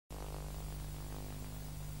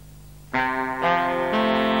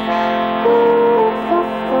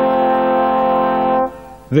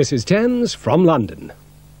This is Thames from London.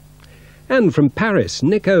 And from Paris,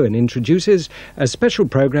 Nick Owen introduces a special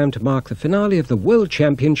programme to mark the finale of the World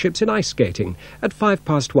Championships in ice skating at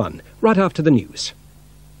 1:05, right after the news.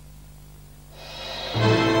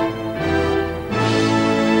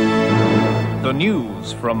 The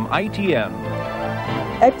news from ITN.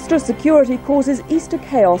 Extra security causes Easter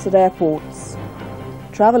chaos at airports.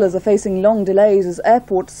 Travellers are facing long delays as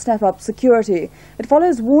airports step up security. It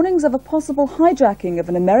follows warnings of a possible hijacking of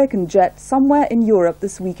an American jet somewhere in Europe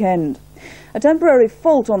this weekend. A temporary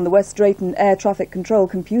fault on the West Drayton air traffic control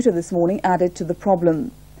computer this morning added to the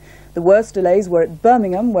problem. The worst delays were at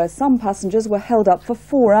Birmingham, where some passengers were held up for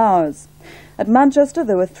 4 hours. At Manchester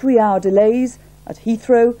there were 3-hour delays, at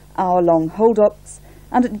Heathrow hour-long hold-ups,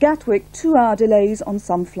 and at Gatwick 2-hour delays on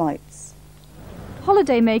some flights.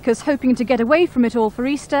 Holidaymakers hoping to get away from it all for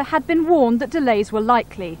Easter had been warned that delays were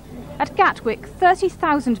likely. At Gatwick,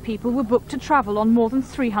 30,000 people were booked to travel on more than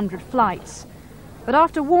 300 flights. But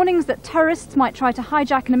after warnings that terrorists might try to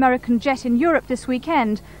hijack an American jet in Europe this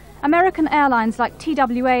weekend, American airlines like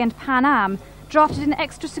TWA and Pan Am drafted in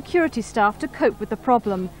extra security staff to cope with the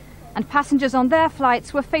problem, and passengers on their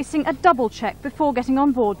flights were facing a double check before getting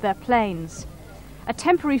on board their planes. A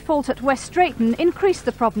temporary fault at West Drayton increased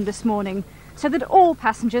the problem this morning, so that all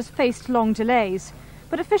passengers faced long delays.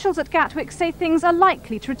 But officials at Gatwick say things are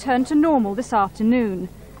likely to return to normal this afternoon.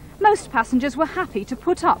 Most passengers were happy to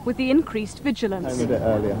put up with the increased vigilance. A bit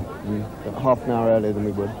earlier, half an hour earlier than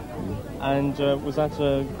we would. And was that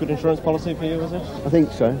a good insurance policy for you, was it? I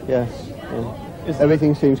think so, yes. Yeah.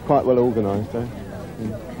 Everything seems quite well organised, though.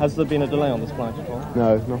 Has there been a delay on this flight at all?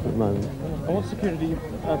 No, not at the moment. And what security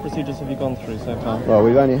procedures have you gone through so far? Well,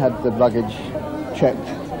 we've only had the luggage checked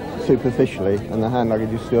superficially, and the hand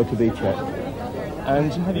luggage is still to be checked.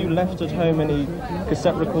 And have you left at home any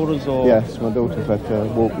cassette recorders or...? Yes, my daughter's left her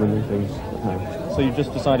Walkman and things at home. So you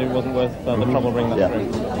just decided it wasn't worth the trouble bringing that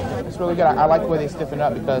through? It's really good. I like the way they stiffen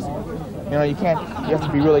up because, you know, you have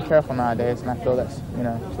to be really careful nowadays, and I feel that's,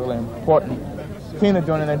 it's really important. The team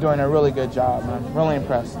they're doing a really good job, and I'm really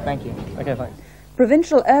impressed. Thank you. Okay, thanks.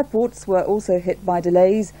 Provincial airports were also hit by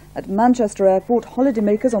delays. At Manchester Airport,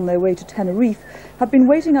 holidaymakers on their way to Tenerife have been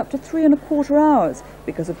waiting up to 3¼ hours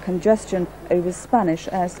because of congestion over Spanish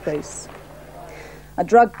airspace. A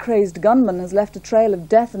drug-crazed gunman has left a trail of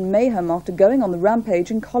death and mayhem after going on the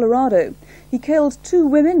rampage in Colorado. He killed 2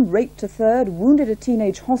 women, raped a third, wounded a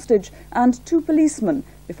teenage hostage and 2 policemen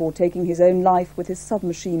before taking his own life with his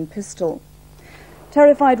submachine pistol.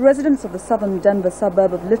 Terrified residents of the southern Denver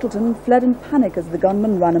suburb of Littleton fled in panic as the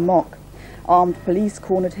gunman ran amok. Armed police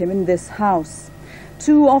cornered him in this house.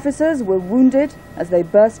 2 officers were wounded as they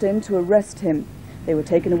burst in to arrest him. They were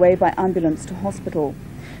taken away by ambulance to hospital.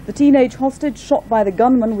 The teenage hostage shot by the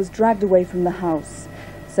gunman was dragged away from the house.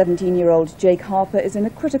 17-year-old Jake Harper is in a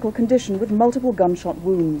critical condition with multiple gunshot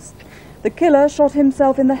wounds. The killer shot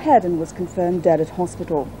himself in the head and was confirmed dead at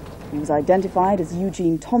hospital. He was identified as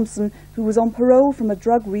Eugene Thompson, who was on parole from a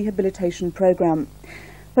drug rehabilitation program.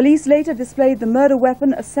 Police later displayed the murder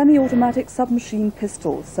weapon, a semi-automatic submachine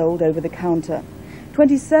pistol sold over the counter.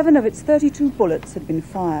 27 of its 32 bullets had been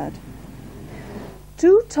fired.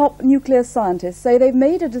 2 top nuclear scientists say they've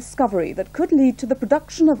made a discovery that could lead to the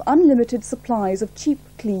production of unlimited supplies of cheap,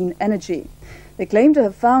 clean energy. They claim to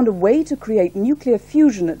have found a way to create nuclear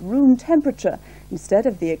fusion at room temperature instead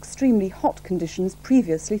of the extremely hot conditions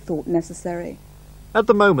previously thought necessary. At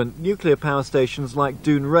the moment, nuclear power stations like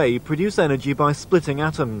Dounreay produce energy by splitting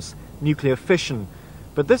atoms, nuclear fission.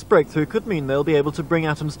 But this breakthrough could mean they'll be able to bring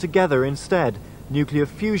atoms together instead, nuclear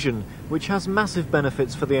fusion, which has massive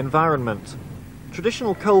benefits for the environment.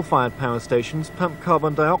 Traditional coal-fired power stations pump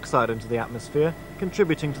carbon dioxide into the atmosphere,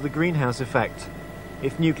 contributing to the greenhouse effect.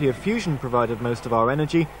 If nuclear fusion provided most of our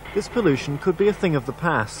energy, this pollution could be a thing of the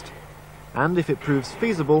past. And if it proves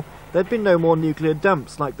feasible, there'd be no more nuclear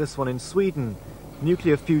dumps like this one in Sweden.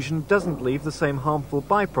 Nuclear fusion doesn't leave the same harmful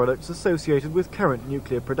byproducts associated with current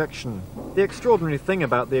nuclear production. The extraordinary thing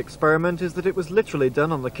about the experiment is that it was literally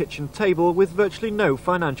done on the kitchen table with virtually no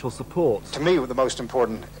financial support. To me, the most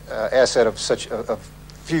important asset of such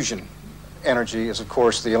fusion energy is, of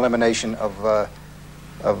course, the elimination of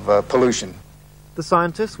pollution. The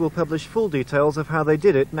scientists will publish full details of how they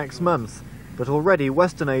did it next month. But already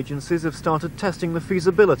Western agencies have started testing the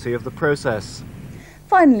feasibility of the process.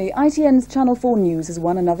 Finally, ITN's Channel 4 News has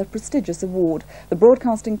won another prestigious award. The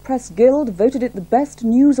Broadcasting Press Guild voted it the best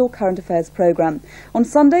news or current affairs programme. On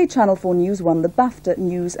Sunday, Channel 4 News won the BAFTA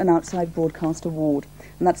News and Outside Broadcast Award.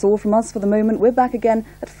 And that's all from us for the moment. We're back again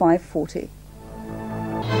at 5:40.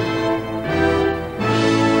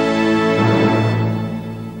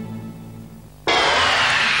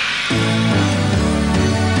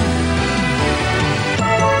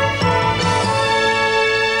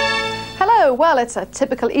 it's a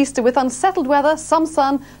typical Easter with unsettled weather, some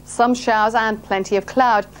sun, some showers and plenty of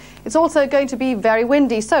cloud. It's also going to be very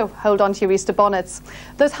windy, so hold on to your Easter bonnets.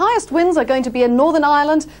 Those highest winds are going to be in Northern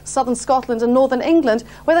Ireland, southern Scotland and northern England,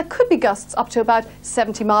 where there could be gusts up to about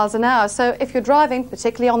 70 miles an hour. So if you're driving,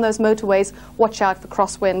 particularly on those motorways, watch out for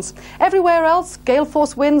crosswinds. Everywhere else, gale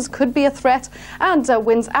force winds could be a threat, and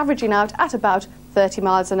winds averaging out at about 30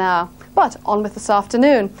 miles an hour. But on with this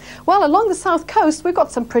afternoon. Well, along the south coast, we've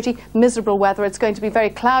got some pretty miserable weather. It's going to be very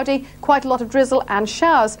cloudy, quite a lot of drizzle and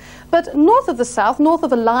showers. But north of the south, north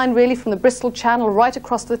of a line really from the Bristol Channel right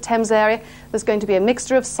across to the Thames area, there's going to be a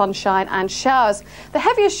mixture of sunshine and showers. The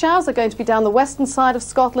heaviest showers are going to be down the western side of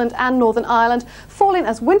Scotland and Northern Ireland, falling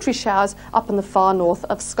as wintry showers up in the far north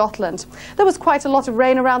of Scotland. There was quite a lot of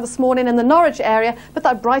rain around this morning in the Norwich area, but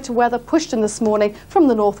that brighter weather pushed in this morning from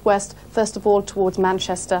the northwest, first of all towards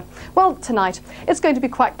Manchester. Well, tonight it's going to be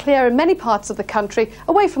quite clear in many parts of the country,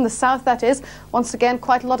 away from the south that is. Once again,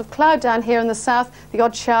 quite a lot of cloud down here in the south, the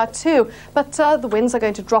odd shower too, but the winds are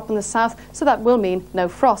going to drop in the south, so that will mean no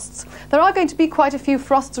frosts. There are going to be quite a few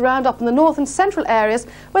frosts around up in the north and central areas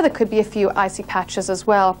where there could be a few icy patches as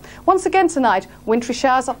well. Once again tonight, wintry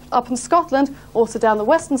showers up in Scotland, also down the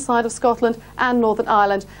western side of Scotland and Northern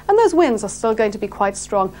Ireland, and those winds are still going to be quite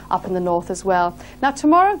strong up in the north as well. Now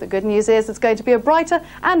tomorrow, the good news is it's going to be a brighter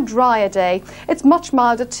and drier day. It's much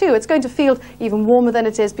milder too. It's going to feel even warmer than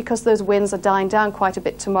it is because those winds are dying down quite a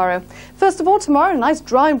bit tomorrow. First of all, tomorrow, a nice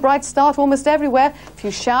dry and bright start almost everywhere. A few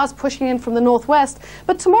showers pushing in from the northwest.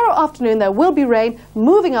 But tomorrow afternoon there will be rain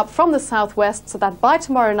moving up from the southwest, so that by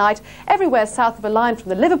tomorrow night, everywhere south of a line from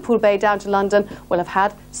the Liverpool Bay down to London will have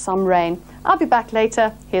had some rain. I'll be back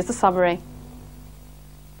later. Here's the summary.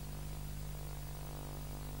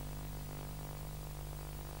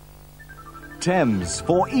 Thames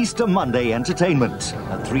for Easter Monday entertainment.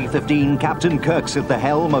 At 3:15, Captain Kirk's at the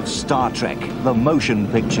helm of Star Trek, the motion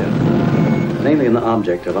picture. An alien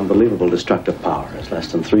object of unbelievable destructive power is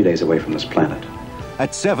less than 3 days away from this planet.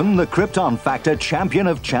 At 7, the Krypton Factor Champion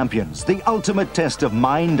of Champions, the ultimate test of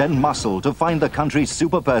mind and muscle to find the country's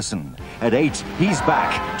super person. At 8, he's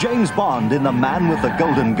back, James Bond in The Man with the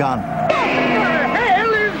Golden Gun. What the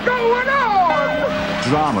hell is going on?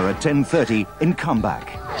 Drama at 10:30 in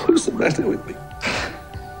Comeback. What's the matter with me?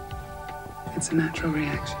 It's a natural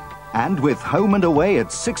reaction. And with Home and Away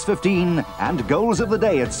at 6:15 and Goals of the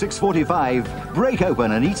Day at 6:45, break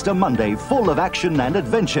open an Easter Monday full of action and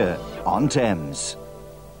adventure on Thames.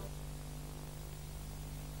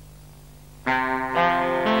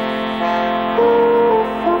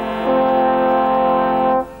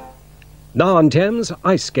 Now on Thames,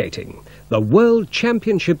 ice skating, the World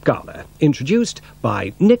Championship Gala, introduced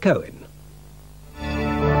by Nick Owen.